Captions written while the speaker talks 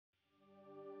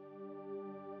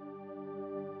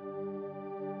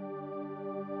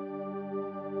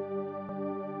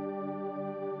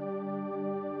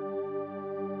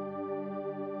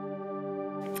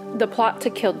The plot to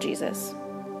kill Jesus.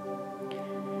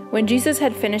 When Jesus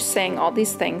had finished saying all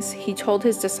these things, he told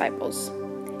his disciples,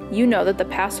 "You know that the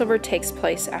Passover takes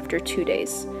place after 2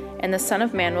 days, and the Son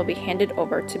of Man will be handed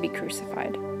over to be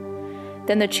crucified."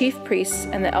 Then the chief priests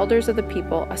and the elders of the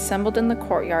people assembled in the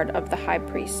courtyard of the high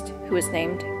priest, who was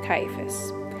named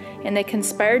Caiaphas, and they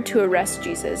conspired to arrest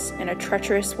Jesus in a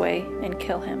treacherous way and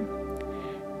kill him.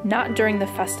 "Not during the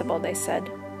festival," they said,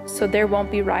 "so there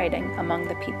won't be rioting among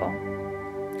the people."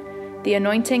 The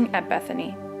anointing at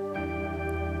Bethany.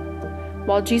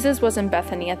 While Jesus was in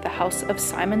Bethany at the house of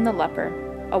Simon the leper,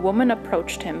 a woman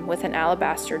approached him with an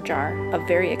alabaster jar of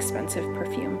very expensive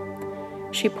perfume.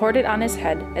 She poured it on his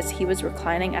head as he was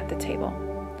reclining at the table.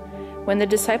 When the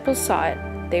disciples saw it,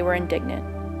 they were indignant.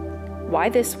 "Why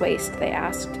this waste?" they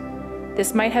asked.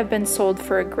 "This might have been sold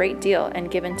for a great deal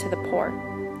and given to the poor."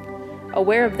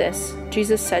 Aware of this,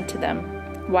 Jesus said to them,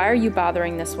 "Why are you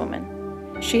bothering this woman?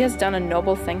 She has done a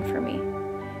noble thing for me.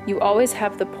 You always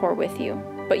have the poor with you,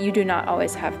 but you do not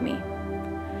always have me.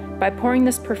 By pouring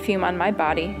this perfume on my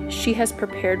body, she has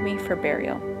prepared me for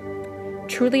burial.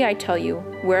 Truly I tell you,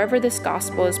 wherever this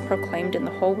gospel is proclaimed in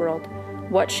the whole world,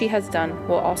 what she has done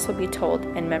will also be told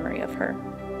in memory of her."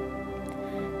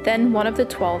 Then one of the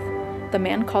 12, the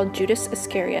man called Judas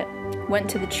Iscariot, went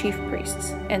to the chief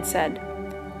priests and said,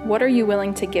 "What are you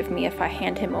willing to give me if I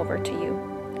hand him over to you?"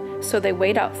 So they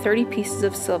weighed out 30 pieces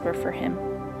of silver for him,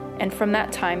 and from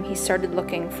that time he started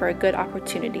looking for a good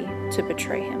opportunity to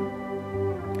betray him.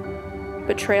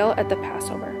 Betrayal at the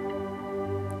Passover.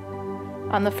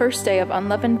 On the first day of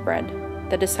unleavened bread,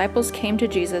 the disciples came to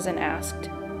Jesus and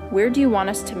asked, "Where do you want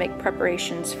us to make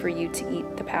preparations for you to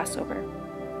eat the Passover?"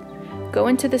 "Go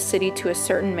into the city to a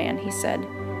certain man," he said,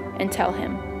 "and tell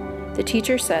him, 'The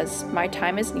teacher says, my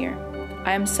time is near.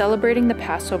 I am celebrating the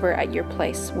Passover at your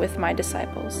place with my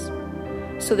disciples.'"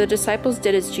 So the disciples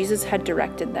did as Jesus had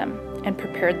directed them and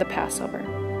prepared the Passover.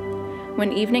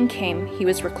 When evening came, he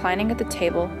was reclining at the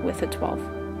table with the 12.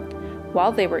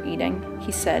 While they were eating,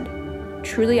 he said,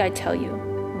 "Truly I tell you,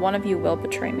 one of you will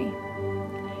betray me."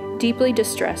 Deeply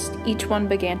distressed, each one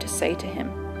began to say to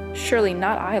him, "Surely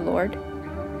not I, Lord."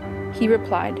 He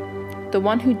replied, "The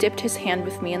one who dipped his hand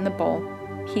with me in the bowl,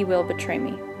 he will betray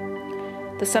me.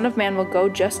 The Son of Man will go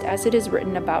just as it is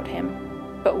written about him,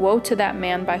 but woe to that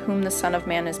man by whom the Son of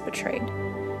Man is betrayed.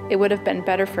 It would have been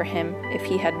better for him if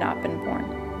he had not been born."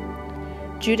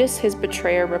 Judas, his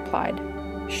betrayer, replied,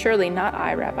 "Surely not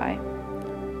I, Rabbi."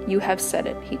 "You have said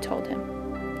it," he told him.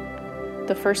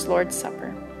 The First Lord's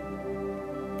Supper.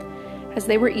 As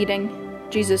they were eating,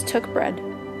 Jesus took bread,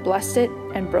 blessed it,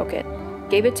 and broke it,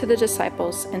 gave it to the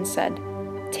disciples, and said,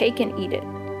 "Take and eat it.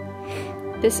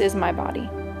 This is my body."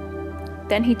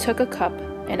 Then he took a cup,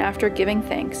 and after giving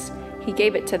thanks, he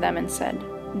gave it to them and said,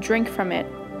 "Drink from it,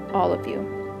 all of you.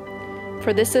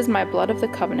 For this is my blood of the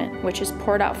covenant, which is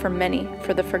poured out for many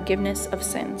for the forgiveness of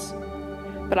sins.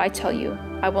 But I tell you,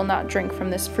 I will not drink from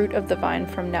this fruit of the vine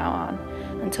from now on,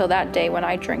 until that day when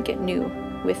I drink it new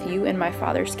with you in my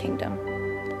Father's kingdom."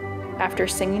 After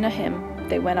singing a hymn,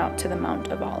 they went out to the Mount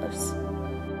of Olives.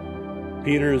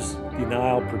 Peter's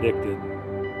denial predicted.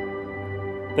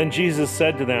 Then Jesus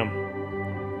said to them,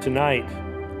 "Tonight,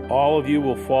 all of you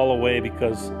will fall away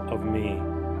because of me.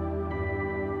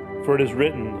 For it is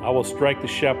written, I will strike the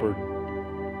shepherd,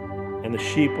 and the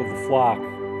sheep of the flock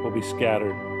will be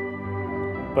scattered.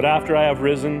 But after I have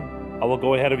risen, I will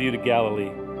go ahead of you to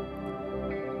Galilee."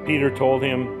 Peter told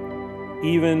him,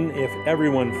 "Even if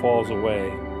everyone falls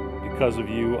away because of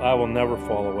you, I will never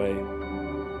fall away."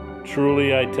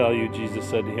 "Truly I tell you," Jesus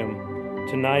said to him,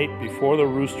 "tonight before the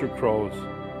rooster crows,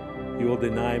 you will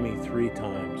deny me 3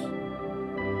 times."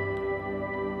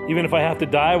 "Even if I have to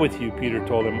die with you," Peter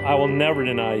told him, "I will never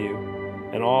deny you."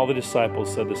 And all the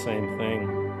disciples said the same thing.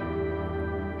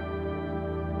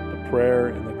 The prayer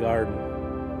in the garden.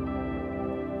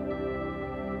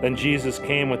 Then Jesus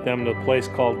came with them to a place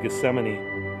called Gethsemane,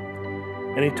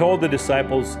 and he told the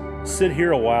disciples, "Sit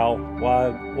here a while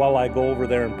I go over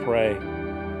there and pray."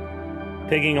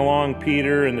 Taking along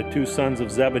Peter and the 2 sons of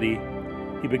Zebedee,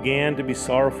 he began to be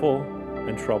sorrowful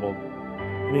and troubled.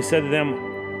 And he said to them,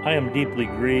 "I am deeply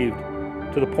grieved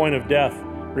to the point of death.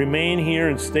 Remain here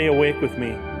and stay awake with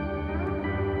me."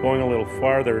 Going a little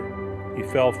farther, he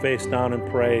fell face down and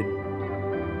prayed,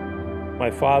 "My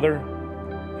Father,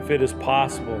 if it is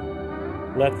possible,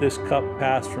 let this cup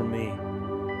pass from me.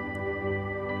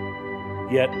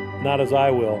 Yet not as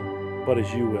I will, but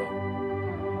as you will."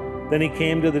 Then he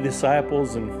came to the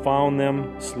disciples and found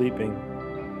them sleeping.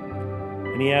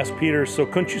 And he asked Peter, "So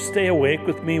couldn't you stay awake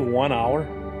with me 1 hour?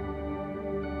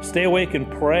 Stay awake and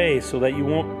pray so that you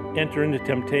won't enter into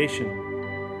temptation.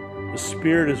 The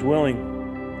spirit is willing,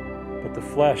 but the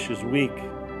flesh is weak."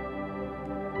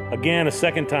 Again, a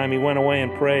second time, he went away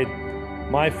and prayed,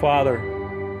 "My Father,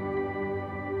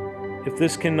 if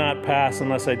this cannot pass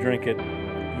unless I drink it,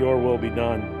 your will be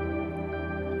done."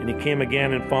 And he came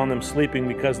again and found them sleeping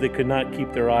because they could not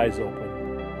keep their eyes open.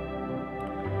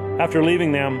 After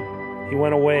leaving them, he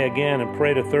went away again and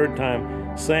prayed a third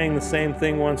time, saying the same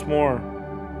thing once more.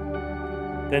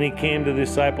 Then he came to the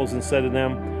disciples and said to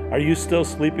them, "Are you still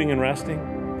sleeping and resting?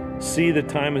 See, the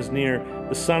time is near.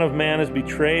 The Son of Man is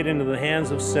betrayed into the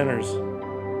hands of sinners.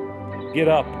 Get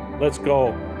up, let's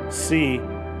go. See,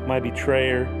 my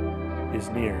betrayer is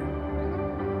near."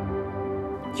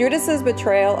 Judas's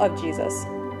betrayal of Jesus.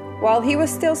 While he was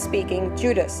still speaking,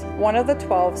 Judas, one of the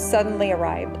 12, suddenly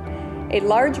arrived. A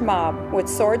large mob with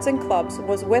swords and clubs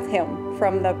was with him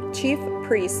from the chief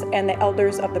priests and the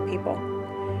elders of the people.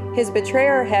 His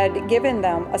betrayer had given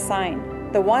them a sign,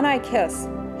 "The one I kiss,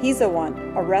 he's the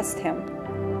one, arrest him."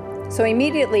 So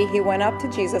immediately he went up to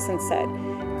Jesus and said,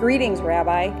 "Greetings,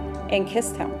 Rabbi," and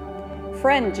kissed him.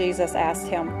 "Friend," Jesus asked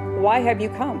him, "why have you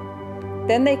come?"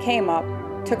 Then they came up,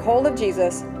 took hold of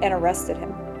Jesus, and arrested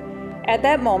him. At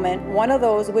that moment, one of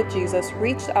those with Jesus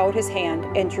reached out his hand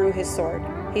and drew his sword.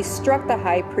 He struck the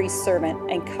high priest's servant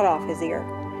and cut off his ear.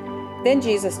 Then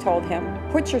Jesus told him,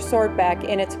 "Put your sword back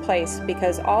in its place,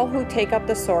 because all who take up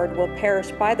the sword will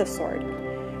perish by the sword.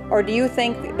 Or do you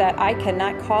think that I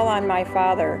cannot call on my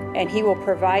Father, and he will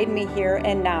provide me here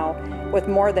and now with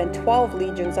more than 12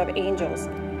 legions of angels?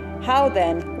 How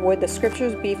then would the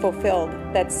scriptures be fulfilled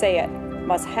that say it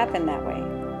must happen that way?"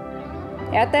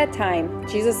 At that time,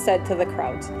 Jesus said to the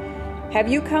crowds, "Have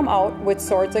you come out with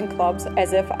swords and clubs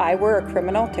as if I were a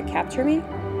criminal to capture me?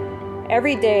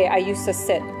 Every day I used to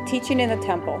sit teaching in the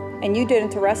temple, and you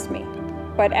didn't arrest me.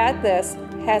 But this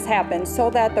has happened so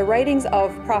that the writings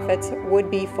of prophets would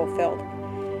be fulfilled."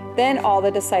 Then all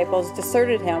the disciples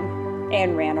deserted him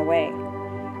and ran away.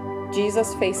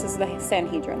 Jesus faces the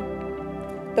Sanhedrin.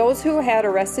 Those who had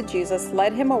arrested Jesus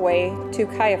led him away to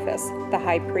Caiaphas, the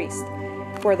high priest,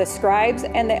 where the scribes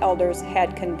and the elders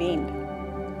had convened.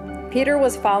 Peter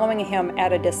was following him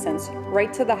at a distance,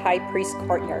 right to the high priest's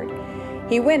courtyard.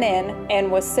 He went in and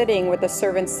was sitting with the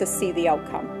servants to see the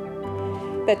outcome.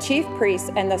 The chief priests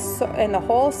and the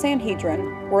whole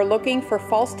Sanhedrin were looking for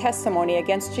false testimony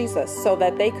against Jesus so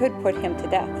that they could put him to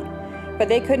death. But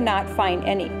they could not find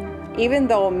any, even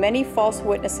though many false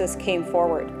witnesses came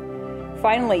forward.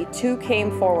 Finally, 2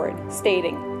 came forward,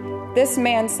 stating, "This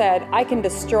man said, 'I can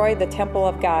destroy the temple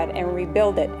of God and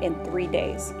rebuild it in 3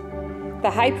 days.'" The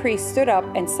high priest stood up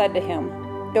and said to him,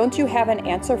 "Don't you have an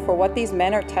answer for what these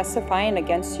men are testifying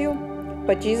against you?"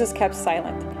 But Jesus kept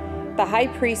silent. The high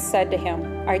priest said to him,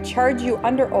 "I charge you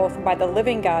under oath by the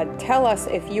living God, tell us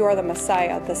if you are the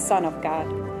Messiah, the Son of God."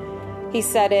 "You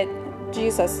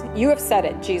have said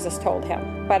it," Jesus told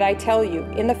him. "But I tell you,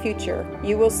 in the future,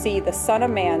 you will see the Son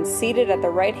of Man seated at the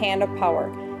right hand of power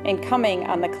and coming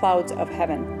on the clouds of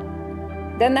heaven."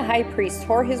 Then the high priest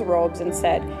tore his robes and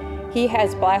said, "He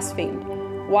has blasphemed.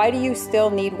 Why do you still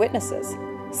need witnesses?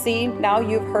 See, now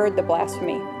you've heard the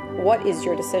blasphemy. What is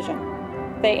your decision?"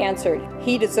 They answered,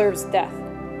 "He deserves death."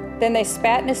 Then they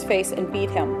spat in his face and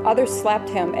beat him. Others slapped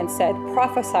him and said,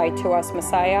 "Prophesy to us,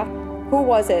 Messiah. Who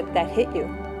was it that hit you?"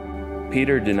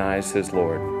 Peter denies his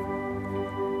Lord.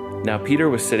 Now Peter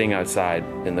was sitting outside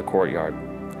in the courtyard.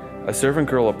 A servant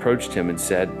girl approached him and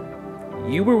said,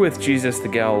 "You were with Jesus the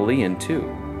Galilean too."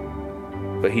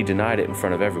 But he denied it in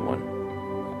front of everyone.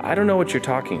 "I don't know what you're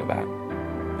talking about."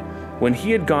 When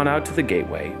he had gone out to the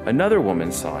gateway, another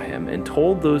woman saw him and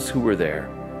told those who were there,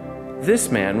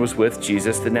 "This man was with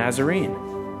Jesus the Nazarene."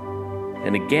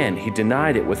 And again he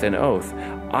denied it with an oath,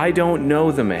 "I don't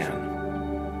know the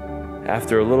man."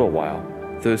 After a little while,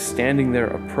 those standing there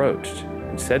approached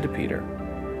and said to Peter,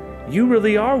 "You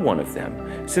really are one of them,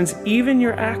 since even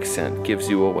your accent gives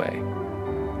you away."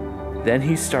 Then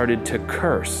he started to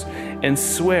curse and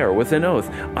swear with an oath,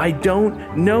 "I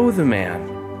don't know the man."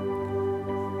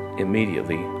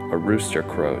 Immediately a rooster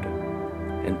crowed,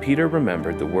 and Peter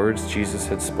remembered the words Jesus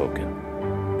had spoken,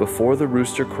 "Before the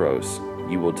rooster crows,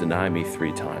 you will deny me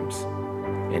 3 times."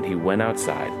 And he went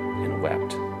outside and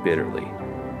wept bitterly.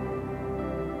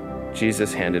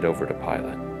 Jesus handed over to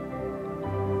Pilate.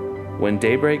 When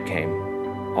daybreak came,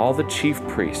 all the chief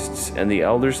priests and the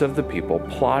elders of the people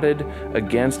plotted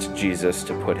against Jesus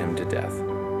to put him to death.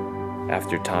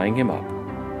 After tying him up,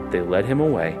 they led him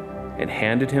away and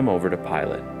handed him over to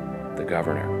Pilate, the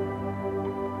governor.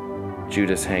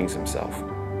 Judas hangs himself.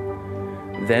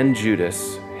 Then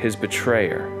Judas, his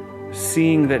betrayer,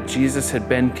 seeing that Jesus had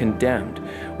been condemned,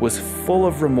 was full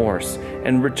of remorse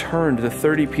and returned the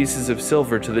 30 pieces of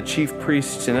silver to the chief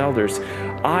priests and elders.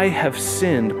 I have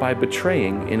sinned by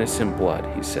betraying innocent blood,"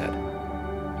 he said.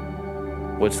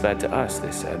 "What's that to us?"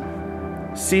 they said.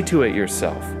 "See to it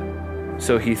yourself."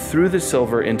 So he threw the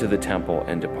silver into the temple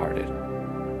and departed.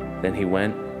 Then he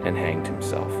went and hanged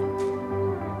himself.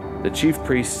 The chief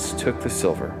priests took the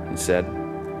silver and said,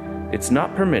 "It's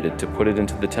not permitted to put it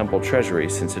into the temple treasury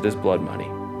since it is blood money."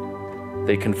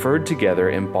 They conferred together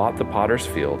and bought the potter's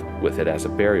field with it as a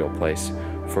burial place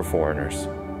for foreigners.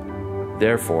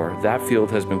 Therefore, that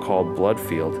field has been called Blood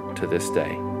Field to this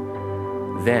day.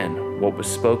 Then, what was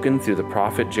spoken through the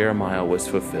prophet Jeremiah was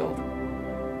fulfilled.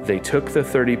 They took the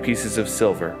 30 pieces of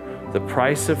silver, the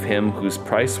price of him whose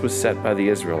price was set by the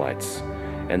Israelites,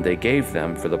 and they gave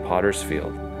them for the potter's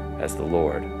field, as the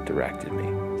Lord directed me.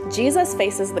 Jesus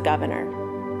faces the governor.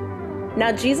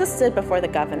 Now Jesus stood before the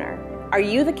governor. "Are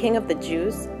you the king of the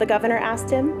Jews?" the governor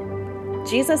asked him.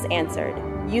 Jesus answered,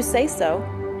 "You say so."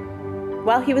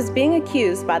 While he was being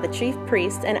accused by the chief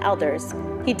priests and elders,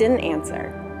 he didn't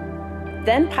answer.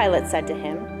 Then Pilate said to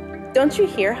him, "Don't you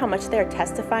hear how much they are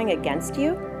testifying against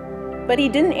you?" But he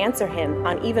didn't answer him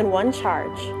on even one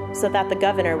charge, so that the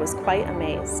governor was quite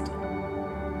amazed.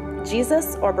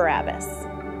 Jesus or Barabbas?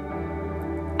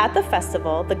 At the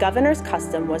festival, the governor's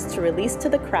custom was to release to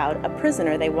the crowd a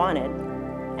prisoner they wanted.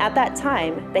 At that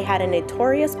time, they had a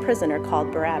notorious prisoner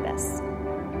called Barabbas.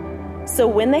 So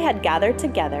when they had gathered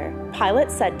together,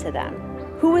 Pilate said to them,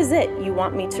 "Who is it you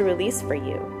want me to release for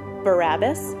you,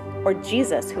 Barabbas or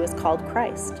Jesus, who is called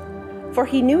Christ?" For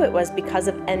he knew it was because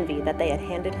of envy that they had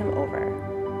handed him over.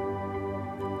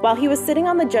 While he was sitting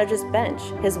on the judge's bench,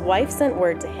 his wife sent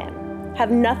word to him, "Have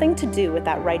nothing to do with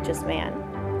that righteous man,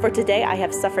 for today I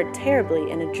have suffered terribly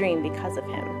in a dream because of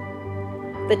him."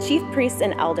 The chief priests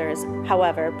and elders,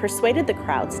 however, persuaded the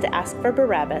crowds to ask for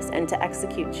Barabbas and to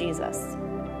execute Jesus.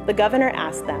 The governor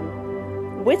asked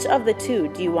them, "Which of the two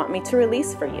do you want me to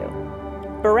release for you?"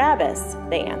 "Barabbas,"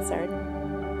 they answered.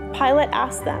 Pilate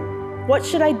asked them, "What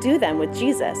should I do then with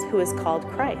Jesus, who is called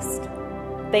Christ?"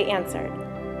 They answered,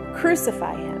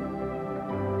 "Crucify him."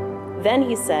 Then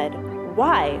he said,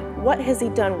 "Why? What has he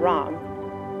done wrong?"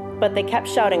 But they kept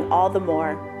shouting all the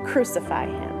more, "Crucify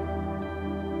him."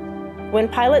 When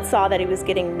Pilate saw that he was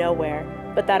getting nowhere,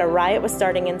 but that a riot was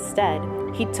starting instead,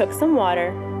 he took some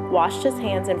water, washed his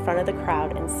hands in front of the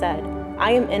crowd, and said,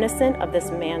 "I am innocent of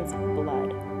this man's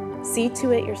blood. See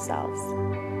to it yourselves."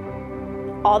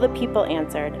 All the people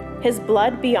answered, "His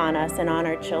blood be on us and on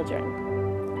our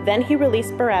children." Then he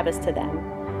released Barabbas to them,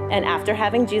 and after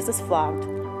having Jesus flogged,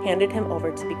 handed him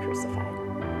over to be crucified.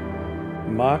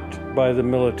 Mocked by the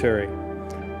military.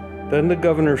 Then the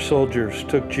governor's soldiers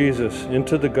took Jesus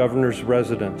into the governor's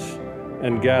residence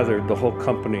and gathered the whole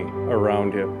company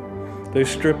around him. They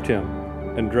stripped him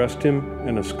and dressed him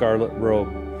in a scarlet robe.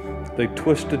 They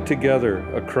twisted together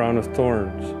a crown of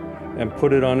thorns and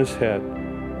put it on his head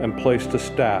and placed a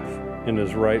staff in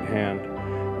his right hand.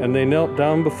 And they knelt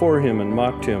down before him and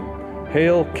mocked him,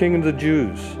 "Hail, King of the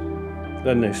Jews!"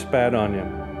 Then they spat on him,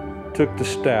 took the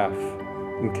staff,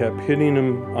 and kept hitting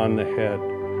him on the head.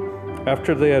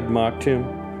 After they had mocked him,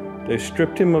 they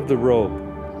stripped him of the robe,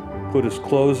 put his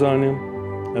clothes on him,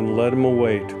 and led him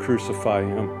away to crucify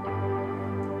him.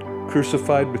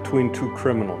 Crucified between two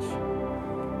criminals.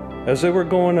 As they were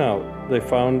going out, they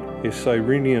found a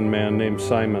Cyrenian man named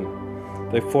Simon.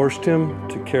 They forced him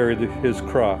to carry his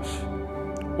cross.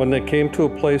 When they came to a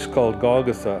place called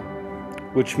Golgotha,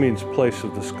 which means place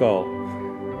of the skull,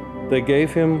 they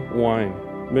gave him wine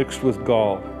mixed with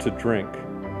gall to drink.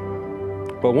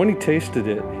 But when he tasted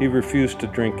it, he refused to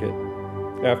drink it.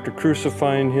 After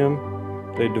crucifying him,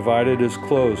 they divided his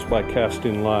clothes by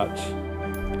casting lots.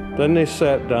 Then they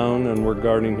sat down and were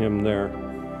guarding him there.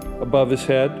 Above his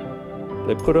head,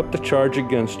 they put up the charge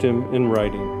against him in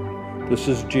writing, "This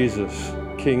is Jesus,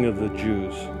 King of the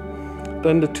Jews."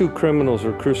 Then the two criminals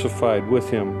were crucified with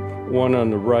him, one on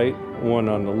the right, one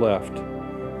on the left.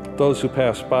 Those who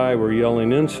passed by were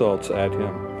yelling insults at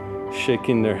him,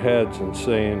 shaking their heads and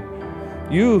saying,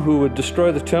 "You who would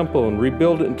destroy the temple and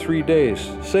rebuild it in 3 days,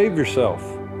 save yourself.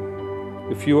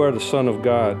 If you are the Son of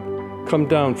God, come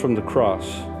down from the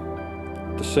cross."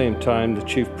 At the same time, the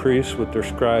chief priests with their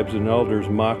scribes and elders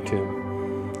mocked him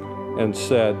and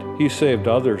said, "He saved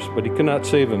others, but he cannot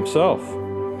save himself.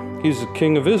 He's the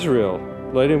King of Israel.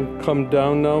 Let him come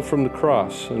down now from the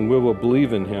cross, and we will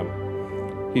believe in him.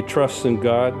 He trusts in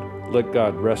God. Let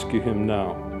God rescue him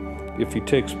now, if he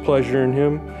takes pleasure in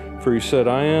him, for he said,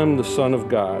 'I am the Son of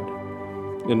God.'"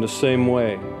 In the same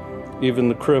way, even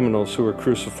the criminals who were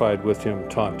crucified with him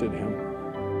taunted him.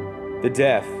 The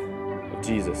death of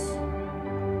Jesus.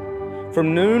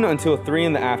 From noon until 3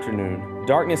 in the afternoon,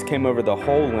 darkness came over the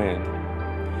whole land.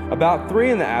 About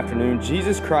 3 p.m,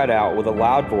 Jesus cried out with a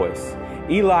loud voice,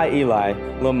 "Eli, Eli,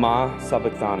 lama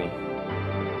sabachthani?"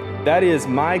 That is,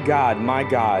 my God,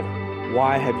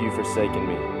 why have you forsaken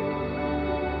me?"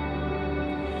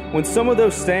 When some of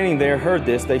those standing there heard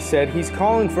this, they said, "He's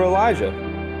calling for Elijah."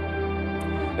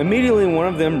 Immediately one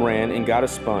of them ran and got a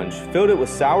sponge, filled it with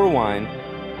sour wine,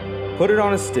 put it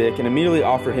on a stick, and immediately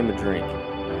offered him a drink.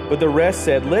 But the rest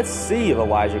said, "Let's see if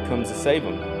Elijah comes to save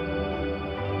him."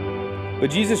 But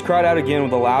Jesus cried out again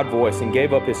with a loud voice and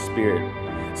gave up his spirit.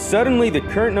 Suddenly the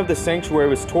curtain of the sanctuary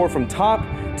was torn from top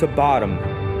to bottom.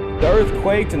 The earth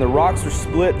quaked and the rocks were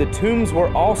split. The tombs were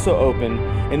also opened,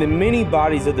 and the many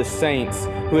bodies of the saints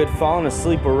who had fallen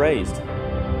asleep were raised.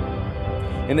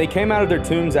 And they came out of their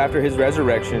tombs after his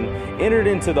resurrection, entered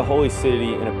into the holy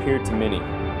city, and appeared to many.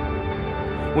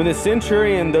 When the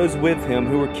centurion and those with him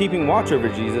who were keeping watch over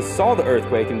Jesus saw the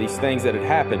earthquake and these things that had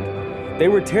happened, they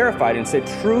were terrified and said,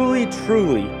 "Truly,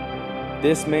 truly,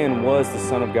 this man was the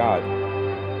Son of God."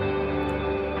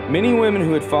 Many women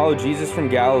who had followed Jesus from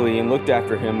Galilee and looked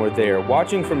after him were there,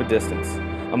 watching from a distance.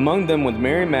 Among them was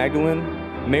Mary Magdalene,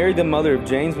 Mary the mother of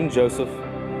James and Joseph,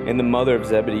 and the mother of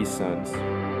Zebedee's sons.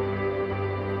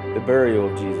 The burial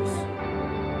of Jesus.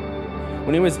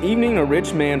 When it was evening, a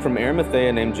rich man from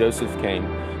Arimathea named Joseph came,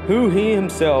 who he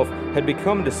himself had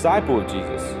become a disciple of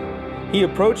Jesus. He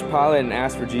approached Pilate and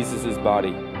asked for Jesus'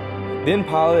 body. Then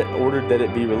Pilate ordered that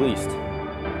it be released.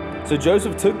 So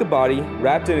Joseph took the body,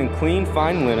 wrapped it in clean,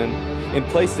 fine linen, and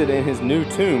placed it in his new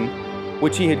tomb,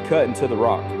 which he had cut into the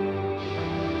rock.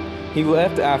 He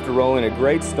left after rolling a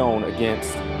great stone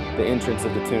against the entrance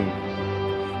of the tomb.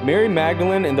 Mary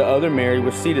Magdalene and the other Mary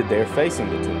were seated there facing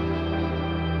the tomb.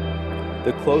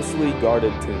 The closely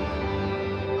guarded tomb.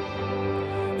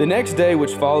 The next day,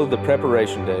 which followed the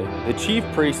preparation day, the chief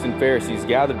priests and Pharisees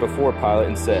gathered before Pilate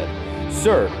and said,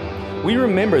 "Sir, we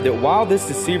remember that while this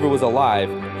deceiver was alive,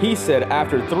 he said,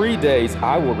 'After 3 days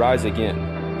I will rise again.'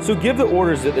 So give the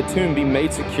orders that the tomb be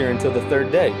made secure until the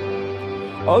 3rd day.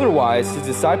 Otherwise, his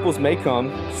disciples may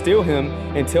come, steal him,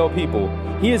 and tell people,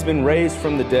 'He has been raised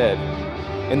from the dead.'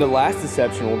 And the last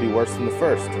deception will be worse than the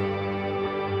first."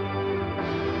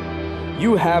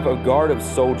 "You have a guard of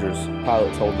soldiers,"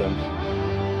 Pilate told them.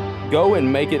 "Go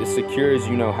and make it as secure as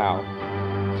you know how."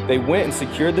 They went and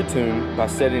secured the tomb by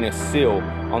setting a seal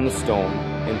on the stone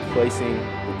and placing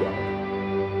the guard.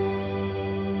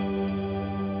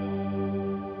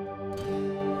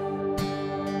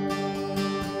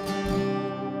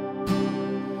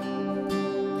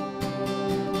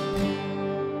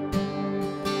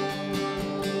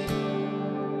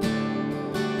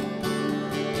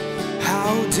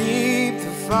 How deep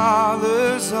the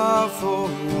Father's love for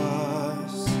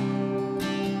us,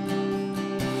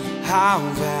 how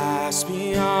vast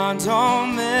beyond all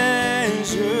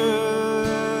measure,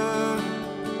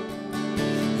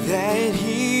 that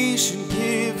he should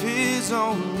give his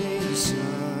only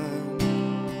Son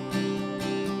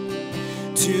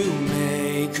to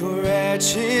make a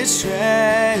wretch his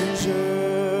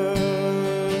treasure.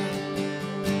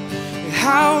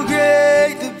 How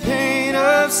great the pain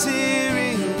of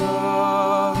searing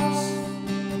loss,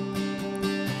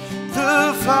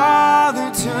 the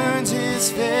Father turned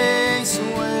his face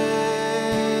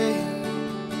away,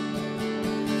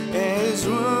 as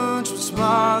wounds would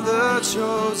smile the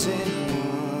chosen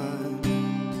one,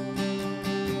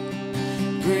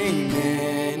 bring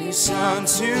many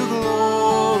sons to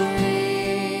glory.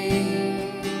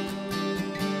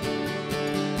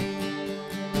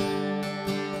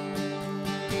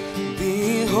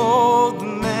 Behold the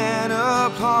man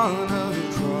upon a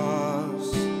cross,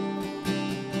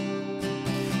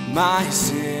 my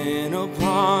sin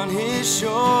upon his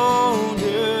shoulders,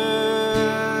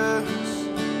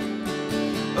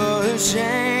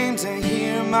 ashamed to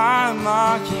hear my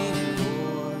mocking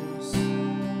voice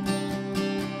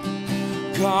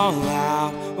call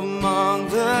out among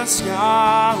the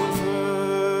scoffers.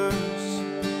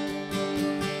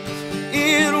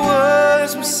 It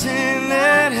was my sin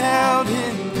that held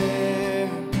him there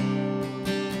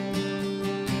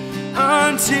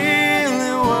until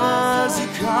it was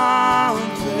accomplished.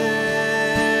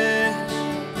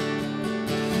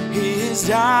 His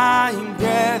dying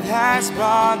breath has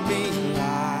brought me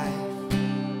life.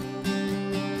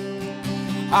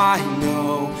 I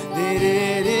know that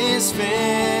it is finished.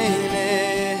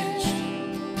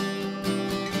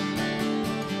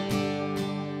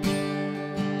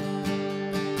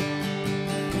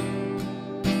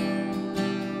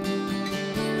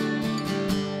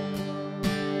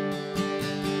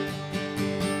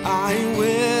 I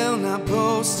will not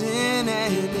boast in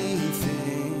anything.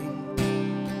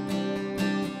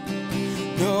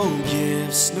 No, no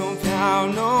gifts, no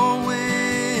power, no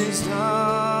wisdom,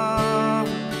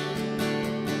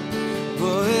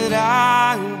 but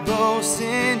I will boast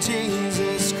in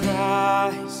Jesus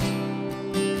Christ,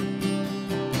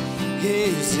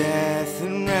 His death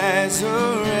and resurrection.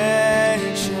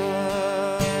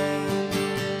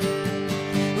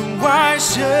 Why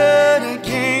should I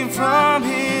gain from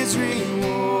His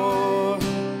reward?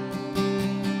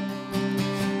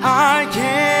 I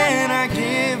cannot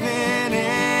give an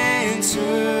answer,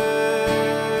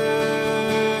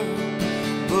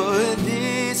 but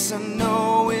this I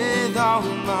know with all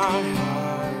my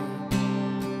heart: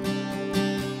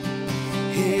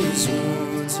 His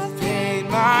wounds have paid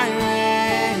my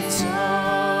ransom.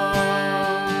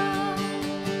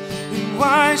 And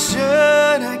why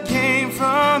should I gain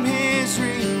from His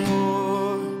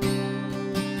reward?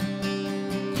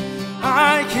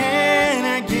 I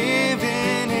cannot give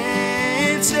an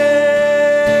answer,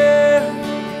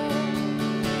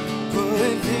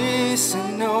 but this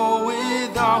I know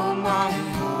with all my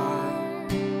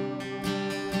heart: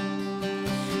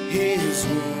 His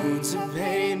wounds have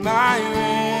paid my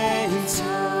ransom.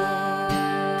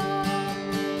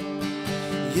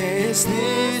 Yes,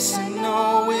 this I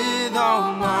know with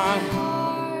all my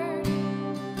heart: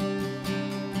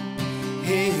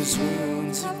 His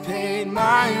wounds have paid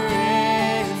my ransom.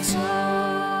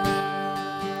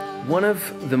 One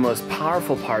of the most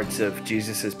powerful parts of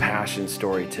Jesus' passion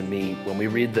story to me, when we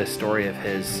read the story of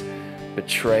His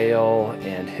betrayal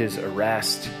and His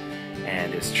arrest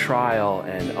and His trial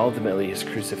and ultimately His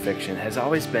crucifixion, has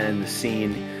always been the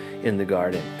scene in the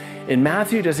garden. And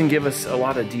Matthew doesn't give us a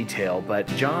lot of detail, but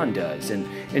John does. And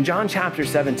in John chapter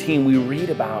 17, we read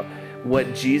about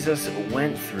what Jesus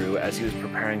went through as He was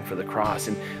preparing for the cross.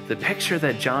 And the picture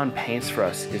that John paints for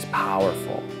us is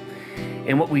powerful.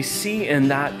 And what we see in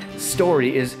that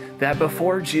story is that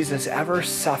before Jesus ever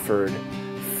suffered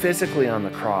physically on the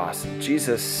cross,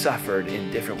 Jesus suffered in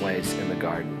different ways in the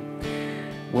garden.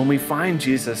 When we find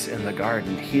Jesus in the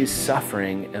garden, He's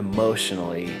suffering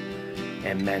emotionally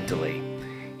and mentally.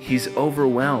 He's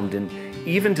overwhelmed, and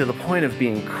even to the point of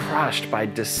being crushed by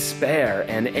despair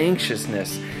and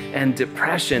anxiousness and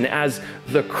depression as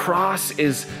the cross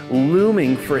is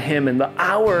looming for Him and the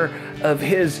hour of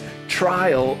His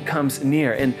trial comes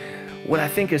near. And what I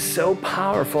think is so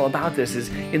powerful about this is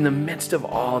in the midst of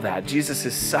all that, Jesus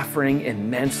is suffering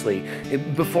immensely.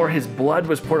 Before His blood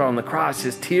was poured on the cross,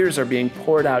 His tears are being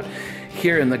poured out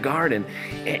here in the garden.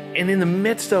 And in the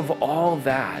midst of all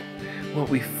that, what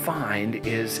we find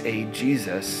is a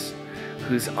Jesus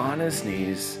who's on His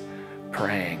knees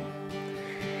praying.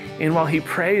 And while He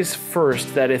prays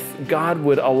first that if God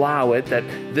would allow it, that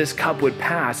this cup would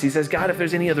pass, He says, God, if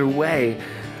there's any other way,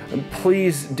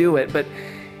 please do it. But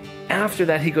after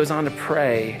that, He goes on to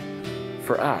pray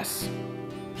for us.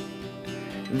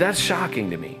 That's shocking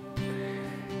to me.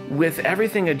 With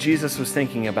everything that Jesus was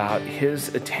thinking about,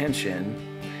 His attention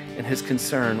and His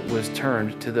concern was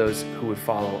turned to those who would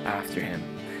follow after Him.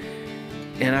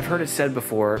 And I've heard it said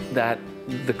before that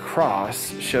the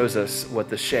cross shows us what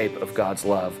the shape of God's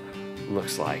love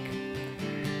looks like.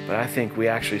 But I think we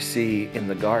actually see in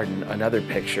the garden another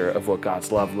picture of what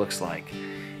God's love looks like.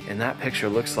 And that picture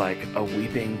looks like a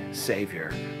weeping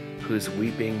Savior who's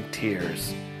weeping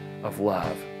tears of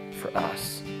love for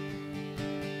us.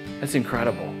 That's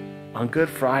incredible. On Good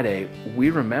Friday, we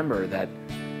remember that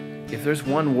if there's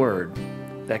one word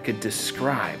that could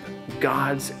describe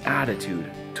God's attitude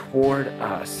toward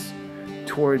us,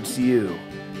 towards you,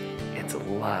 it's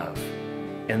love.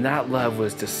 And that love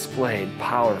was displayed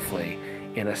powerfully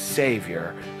in a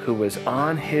Savior who was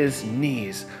on His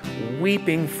knees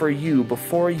weeping for you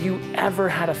before you ever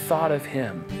had a thought of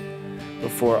Him,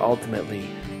 before ultimately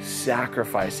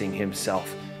sacrificing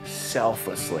Himself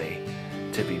selflessly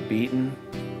to be beaten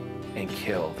and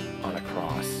killed on a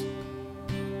cross.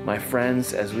 My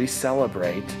friends, as we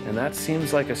celebrate, and that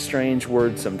seems like a strange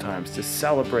word sometimes, to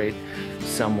celebrate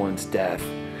someone's death,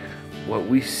 what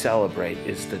we celebrate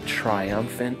is the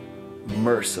triumphant,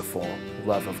 merciful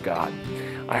love of God.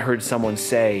 I heard someone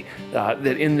say that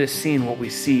in this scene, what we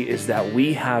see is that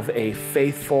we have a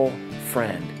faithful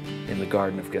friend in the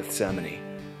Garden of Gethsemane.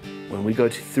 When we go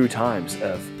through times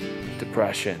of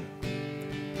depression,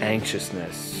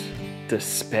 anxiousness,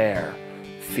 despair,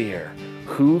 fear,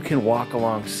 who can walk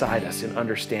alongside us and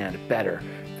understand better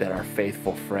than our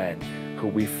faithful friend who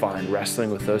we find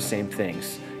wrestling with those same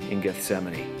things in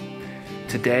Gethsemane?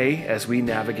 Today, as we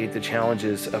navigate the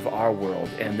challenges of our world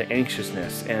and the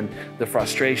anxiousness and the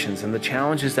frustrations and the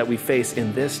challenges that we face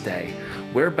in this day,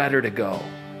 where better to go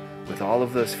with all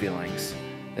of those feelings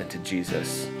than to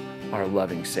Jesus, our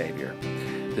loving Savior.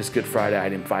 this Good Friday,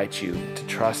 I'd invite you to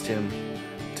trust him,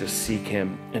 to seek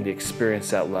him, and to experience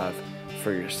that love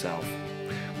for yourself.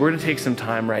 We're going to take some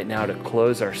time right now to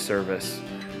close our service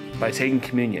by taking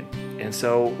communion. And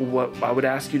so what I would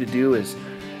ask you to do is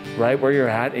right where you're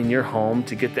at in your home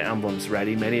to get the emblems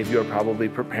ready. Many of you are probably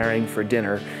preparing for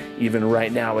dinner even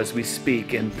right now as we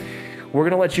speak. And we're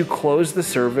going to let you close the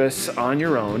service on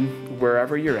your own,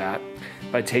 wherever you're at,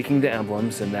 by taking the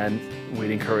emblems, and then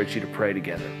we'd encourage you to pray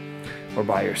together or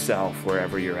by yourself,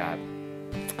 wherever you're at.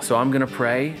 So I'm going to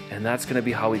pray, and that's going to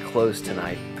be how we close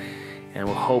tonight. And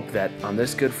we'll hope that on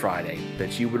this Good Friday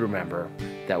that you would remember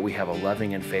that we have a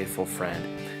loving and faithful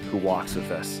friend who walks with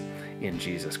us in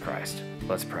Jesus Christ.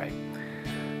 Let's pray.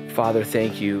 Father,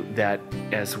 thank you that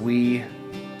as we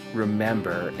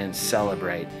remember and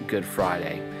celebrate Good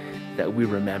Friday, that we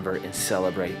remember and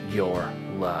celebrate your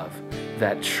love.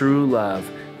 That true love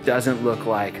doesn't look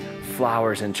like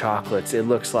flowers and chocolates. It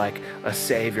looks like a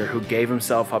Savior who gave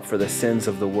himself up for the sins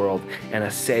of the world, and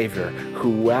a Savior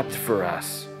who wept for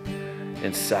us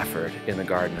and suffered in the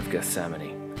Garden of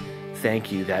Gethsemane.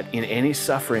 Thank you that in any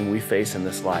suffering we face in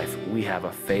this life, we have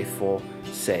a faithful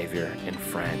Savior and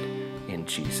friend in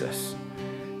Jesus.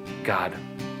 God,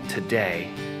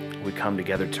 today we come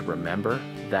together to remember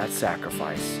that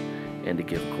sacrifice and to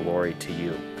give glory to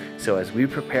you. So as we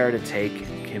prepare to take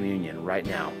communion right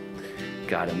now,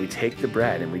 God, and we take the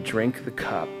bread and we drink the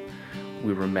cup,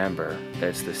 we remember that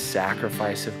it's the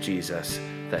sacrifice of Jesus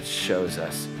that shows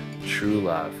us true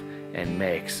love and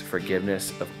makes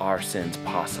forgiveness of our sins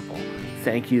possible.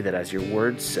 Thank you that, as your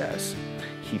word says,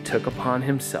 he took upon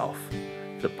himself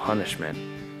the punishment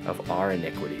of our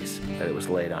iniquities, that it was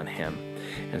laid on him.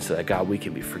 And so that, God, we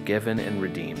can be forgiven and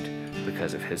redeemed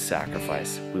because of his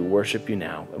sacrifice. We worship you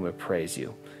now and we praise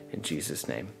you in Jesus'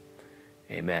 name.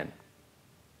 Amen.